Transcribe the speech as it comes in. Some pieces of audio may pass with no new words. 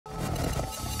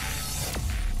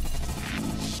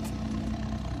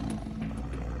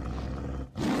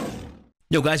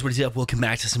Yo guys, what is up? Welcome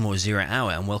back to some more Zero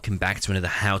Hour and welcome back to another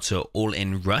How to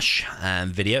All-In Rush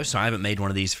video. So I haven't made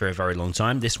one of these for a very long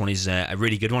time. This one is a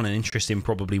really good one, an interesting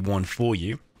probably one for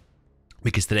you,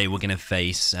 because today we're going to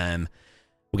face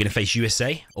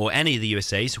USA or any of the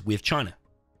USAs with China.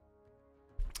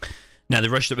 Now the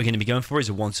rush that we're going to be going for is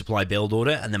a one supply build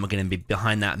order, and then we're going to be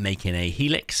behind that making a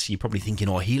helix. You're probably thinking,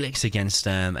 oh, helix against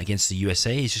the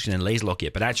USA is just going to laser lock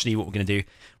it, but actually what we're going to do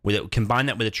with it, combine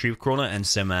that with a troop crawler and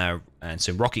some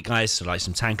rocket guys, so like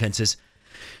some tank hunters.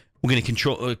 We're going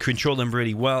to control them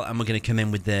really well, and we're going to come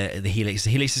in with the helix.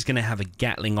 The helix is going to have a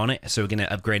Gatling on it, so we're going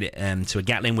to upgrade it to a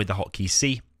Gatling with the hotkey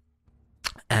C.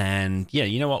 And yeah,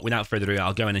 you know what? Without further ado,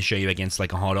 I'll go in and show you against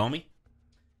like a hard army.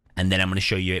 And then I'm going to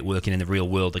show you it working in the real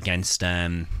world against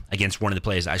one of the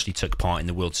players that actually took part in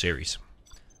the World Series.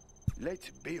 Let's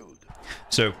build.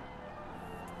 So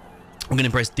we're going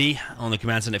to press D on the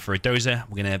command center for a dozer.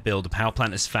 We're going to build a power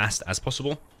plant as fast as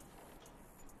possible.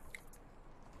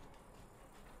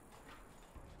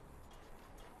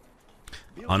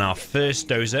 On our first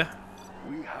dozer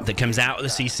that comes out of the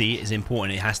CC is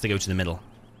important. It has to go to the middle.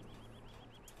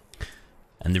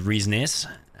 And the reason is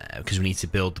because we need to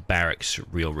build the barracks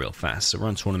real fast. So we're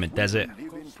on Tournament Desert.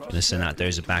 Going to send that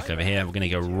dozer back over here. We're going to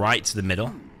go right to the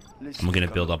middle, and we're going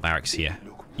to build our barracks here.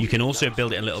 You can also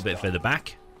build it a little bit further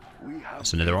back.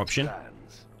 That's another option,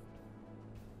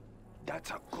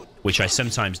 which I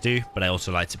sometimes do, but I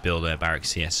also like to build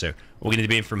barracks here. So what we're going to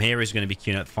be doing from here is going to be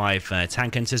queuing up 5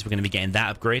 tank hunters. We're going to be getting that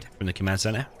upgrade from the command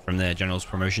center, from the general's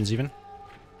promotions even.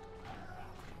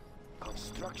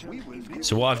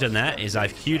 So what I've done there is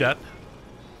I've queued up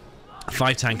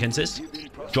 5 tank hunters,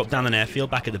 drop down an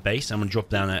airfield back at the base. I'm going to drop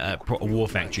down a war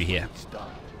factory here.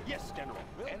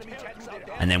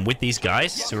 And then with these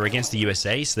guys, so we're against the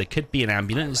USA, so there could be an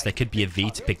ambulance, there could be a V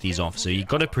to pick these off. So you've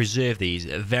got to preserve these.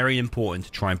 Very important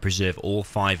to try and preserve all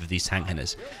 5 of these tank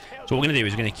hunters. So what we're going to do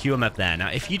is we're going to queue them up there.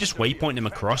 Now, if you just waypoint them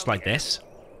across like this,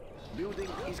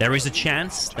 there is a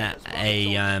chance that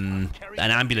an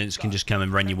ambulance can just come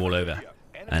and run you all over.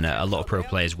 And a lot of pro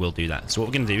players will do that. So what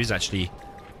we're going to do is actually,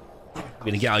 we're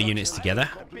going to get our units together.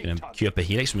 We're going to queue up a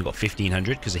helix. We've got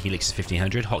 1500 because the helix is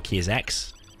 1500. Hotkey is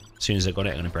X. As soon as I got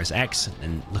it, I'm going to press X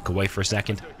and look away for a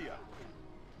second.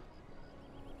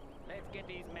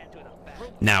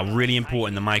 Now, really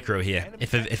important, the micro here.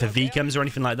 If a V comes or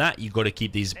anything like that, you've got to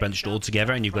keep these bunched all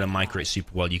together, and you've got to micro it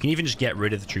super well. You can even just get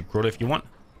rid of the troop crawler if you want.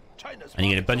 And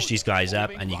you're going to bunch these guys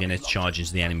up, and you're going to charge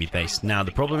into the enemy base. Now,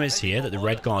 the problem is here that the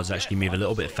red guards actually move a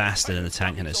little bit faster than the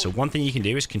tank hunters. So one thing you can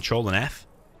do is control an F,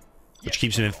 which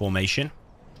keeps them in formation.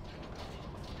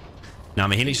 Now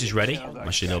my helix is ready. I'm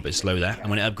actually a little bit slow there. I'm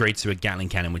going to upgrade to a Gatling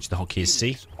cannon, which the hotkey is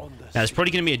C. Now there's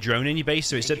probably going to be a drone in your base,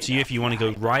 so it's up to you if you want to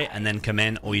go right and then come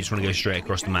in, or you just want to go straight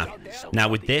across the map. Now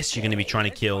with this, you're going to be trying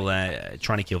to kill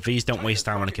Vs. Don't waste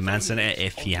time on a command center.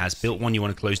 If he has built one, you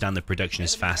want to close down the production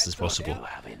as fast as possible.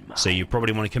 So you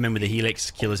probably want to come in with a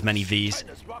helix, kill as many Vs,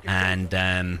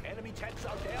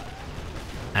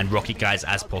 and rocket guys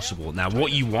as possible. Now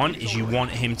what you want is you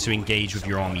want him to engage with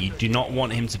your army. You do not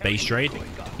want him to base trade.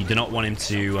 You do not want him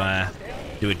to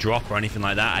do a drop or anything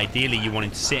like that. Ideally you want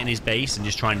him to sit in his base and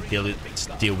just try and deal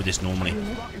with this normally.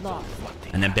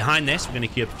 And then behind this we're going to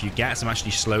queue up a few GATs. I'm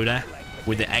actually slow there.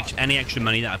 With any extra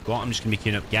money that I've got, I'm just going to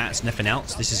be queuing up GATs, nothing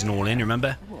else. This is an all-in,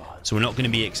 remember? So we're not going to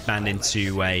be expanding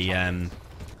to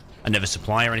another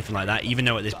supply or anything like that, even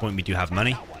though at this point we do have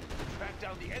money.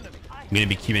 I'm going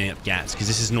to be queuing up GATs because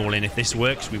this is an all-in. If this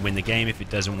works, we win the game. If it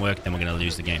doesn't work, then we're going to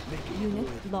lose the game.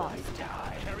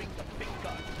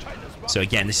 So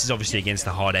again, this is obviously against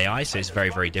the hard AI, so it's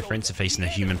very different to facing a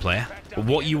human player. But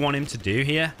what you want him to do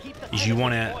here is you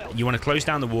want to close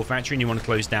down the war factory, and you want to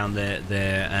close down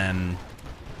the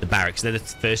barracks. They're the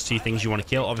first 2 things you want to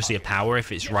kill. Obviously a power,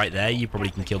 if it's right there, you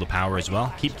probably can kill the power as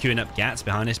well. Keep queuing up GATs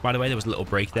behind us, by the way. There was a little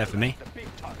break there for me.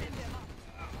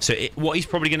 So what he's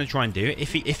probably going to try and do,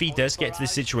 if he does get to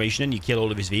this situation and you kill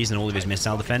all of his Vs and all of his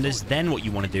missile defenders, then what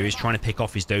you want to do is trying to pick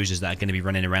off his dozers that are going to be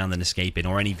running around and escaping,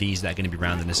 or any Vs that are going to be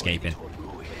around and escaping.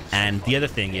 And the other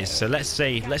thing is, so let's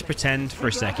pretend for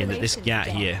a second that this GAT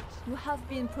here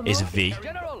is a V.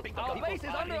 I'm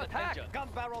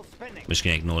just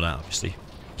going to ignore that, obviously.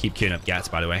 Keep queuing up GATs,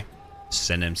 by the way.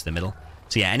 Send them to the middle.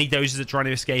 So yeah, any dozers that are trying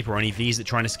to escape or any Vs that are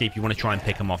trying to escape, you want to try and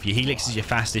pick them off. Your helix is your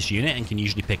fastest unit and can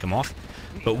usually pick them off.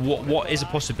 But what is a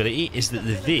possibility is that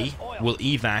the V will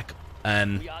evac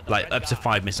like up to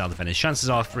 5 missile defenders. Chances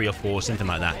are 3 or 4, something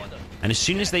like that. And as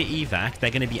soon as they evac,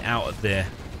 they're going to be out of the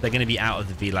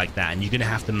V like that, and you're going to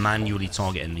have to manually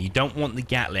target them. You don't want the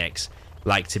Gatlex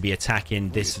like to be attacking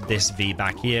this V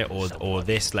back here, or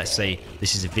this. Let's say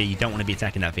this is a V. You don't want to be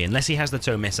attacking that V unless he has the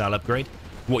tow missile upgrade.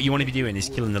 What you want to be doing is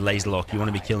killing the laser lock. You want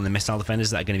to be killing the missile defenders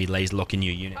that are going to be laser locking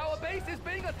your unit. Our base is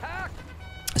being attacked.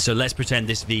 So let's pretend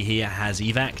this V here has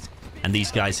evac, and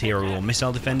these guys here are all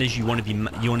missile defenders. You want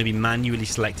to be manually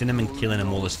selecting them and killing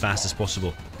them all as fast as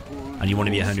possible, and you want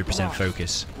to be 100%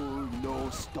 focus.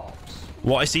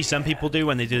 What I see some people do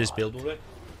when they do this build order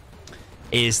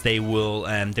is they will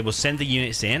send the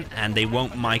units in and they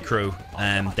won't micro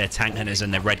their tank hunters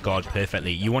and their red guard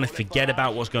perfectly. You want to forget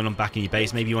about what's going on back in your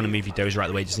base. Maybe you want to move your dozer out of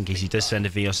the way just in case he does send a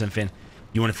V or something.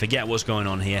 You want to forget what's going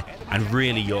on here, and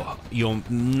really your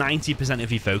 90%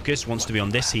 of your focus wants to be on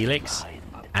this helix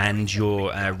and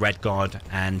your red guard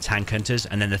and tank hunters,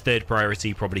 and then the third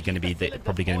priority probably going to be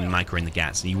microing the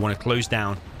gats. And you want to close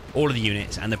down all of the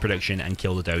units and the production and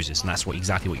kill the dozers, and that's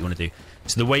exactly what you want to do.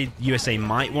 So the way USA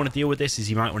might want to deal with this is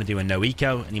he might want to do a no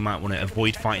eco, and he might want to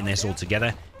avoid fighting this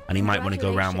altogether, and he might want to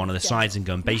go around one of the sides and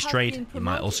go and base trade. He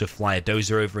might also fly a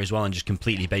dozer over as well and just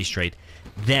completely base trade.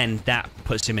 Then that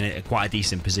puts him in quite a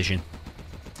decent position,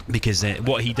 because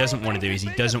what he doesn't want to do is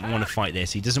he doesn't want to fight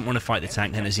this. He doesn't want to fight the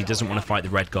tank hunters. He doesn't want to fight the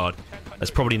red guard.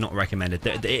 That's probably not recommended.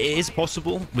 It is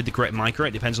possible with the correct micro.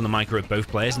 It depends on the micro of both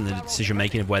players and the decision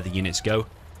making of where the units go,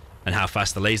 and how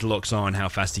fast the laser locks are, and how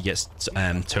fast he gets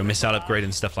to missile upgrade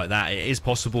and stuff like that. It is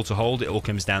possible to hold. It all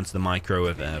comes down to the micro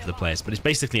of the players. But it's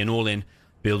basically an all-in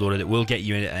build order that will get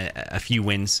you a few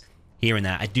wins here and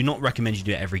there. I do not recommend you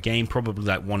do it every game. Probably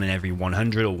like 1 in every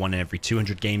 100 or 1 in every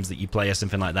 200 games that you play or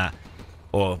something like that.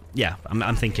 Or, yeah,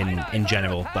 I'm thinking in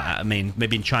general. But, I mean,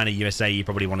 maybe in China, USA, you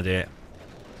probably want to do it,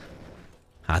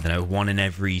 I don't know, 1 in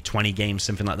every 20 games,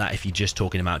 something like that, if you're just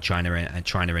talking about China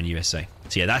and USA.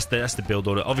 So yeah, that's the build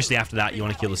order. Obviously, after that, you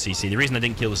want to kill the CC. The reason I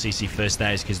didn't kill the CC first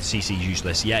there is because the CC is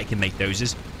useless. Yeah, it can make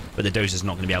dozers, but the dozer's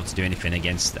not going to be able to do anything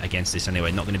against this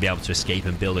anyway. Not going to be able to escape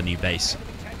and build a new base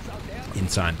in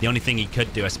time. The only thing he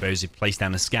could do, I suppose, is place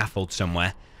down a scaffold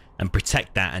somewhere and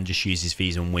protect that and just use his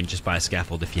V's and win just by a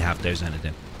scaffold if you have dozer hunted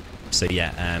him. So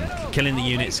yeah, killing the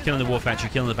units, killing the war factory,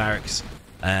 killing the barracks,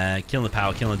 killing the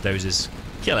power, killing the dozers.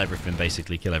 Kill everything,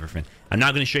 basically. Kill everything. I'm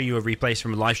now going to show you a replay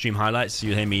from a live stream highlights. So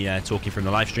you'll hear me talking from the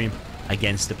live stream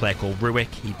against a player called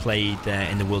Ruick. He played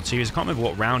in the World Series. I can't remember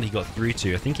what round he got through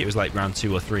to. I think it was like round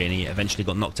 2 or 3, and he eventually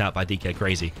got knocked out by DK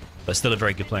Crazy. But still a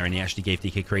very good player, and he actually gave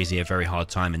DK Crazy a very hard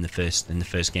time in the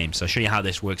first game. So I'll show you how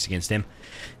this works against him.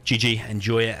 GG,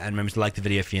 enjoy it, and remember to like the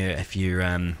video if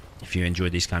you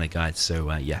enjoyed these kind of guides.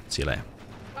 So yeah, see you later.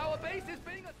 Our base is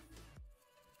being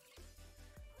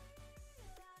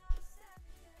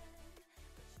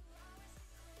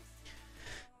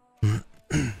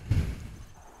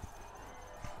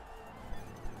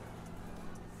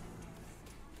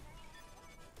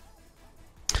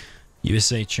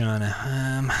USA, China.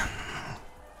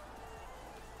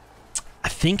 I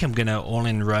think I'm gonna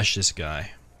all-in rush this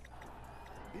guy.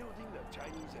 Building the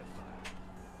Chinese Empire.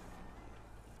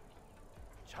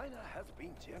 China has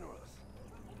been generous.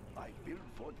 I build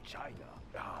for China.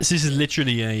 This is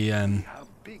literally a We have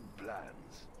big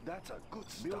plans. That's a good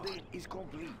start. Building is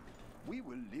complete. We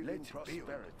will live in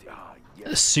prosperity.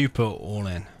 Yes. super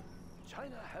all-in.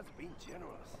 China has been generous.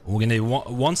 We're gonna do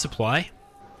one supply.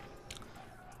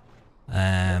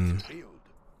 Build.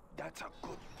 That's a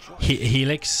good choice.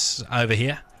 Helix over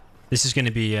here. This is going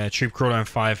to be troop crawler and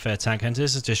 5 tank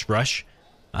hunters. Just rush,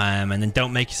 and then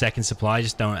don't make a second supply.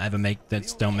 Just don't ever make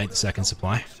that. Don't make the second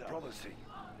supply. Promising.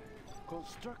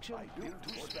 Construction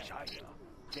built for China.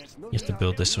 There's no You have to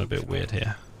build this one a bit weird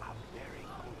here. A very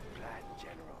good plan,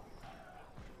 General.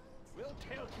 We'll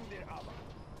tell to their armor.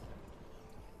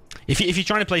 If you're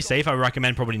trying to play safe, I would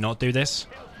recommend probably not do this.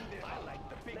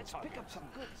 Let's pick up some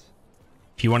goods.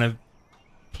 If you want to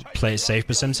play it safe,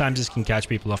 but sometimes this can catch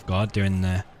people off guard during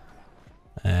the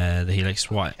helix.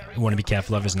 What you want to be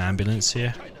careful of is an ambulance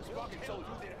here,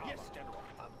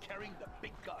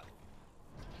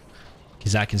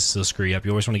 because that can still screw you up.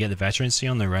 You always want to get the veterancy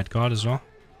on the red guard as well.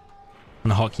 On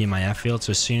the hotkey in my F field,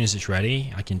 so as soon as it's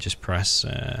ready, I can just press.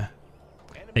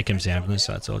 Here comes the ambulance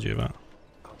that I told you about.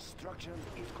 Construction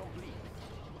is complete.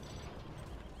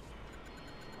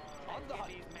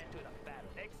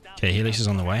 Okay, helix is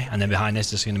on the way, and then behind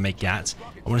this is going to make gats.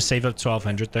 I want to save up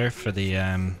 1200 there for the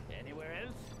anywhere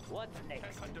else? What's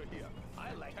next? Under here.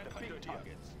 I like the big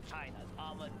targets. China's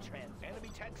armored transport. Enemy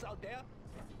tanks out there?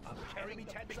 I'm carrying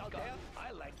tanks out there.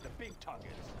 I like the big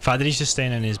targets. The fact that he's just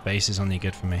staying in his base is only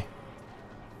good for me.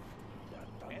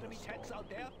 Enemy tanks out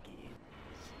there?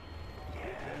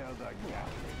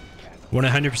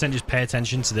 100% just pay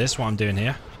attention to this, what I'm doing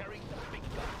here.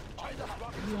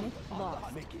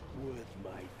 Make it worth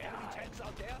my Enemy tanks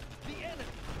out there? The enemy.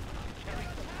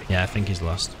 Yeah, I think he's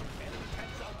lost.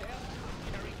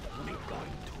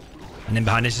 And then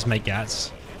behind us just make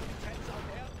gats.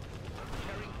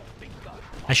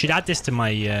 I should add this to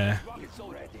my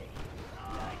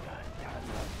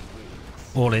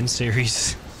all-in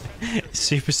series.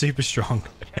 Super strong.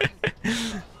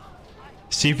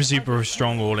 super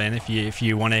strong all-in if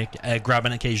you want to grab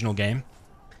an occasional game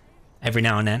every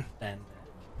now and then.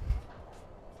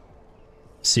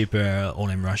 Super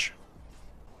all-in rush.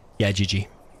 Yeah, GG.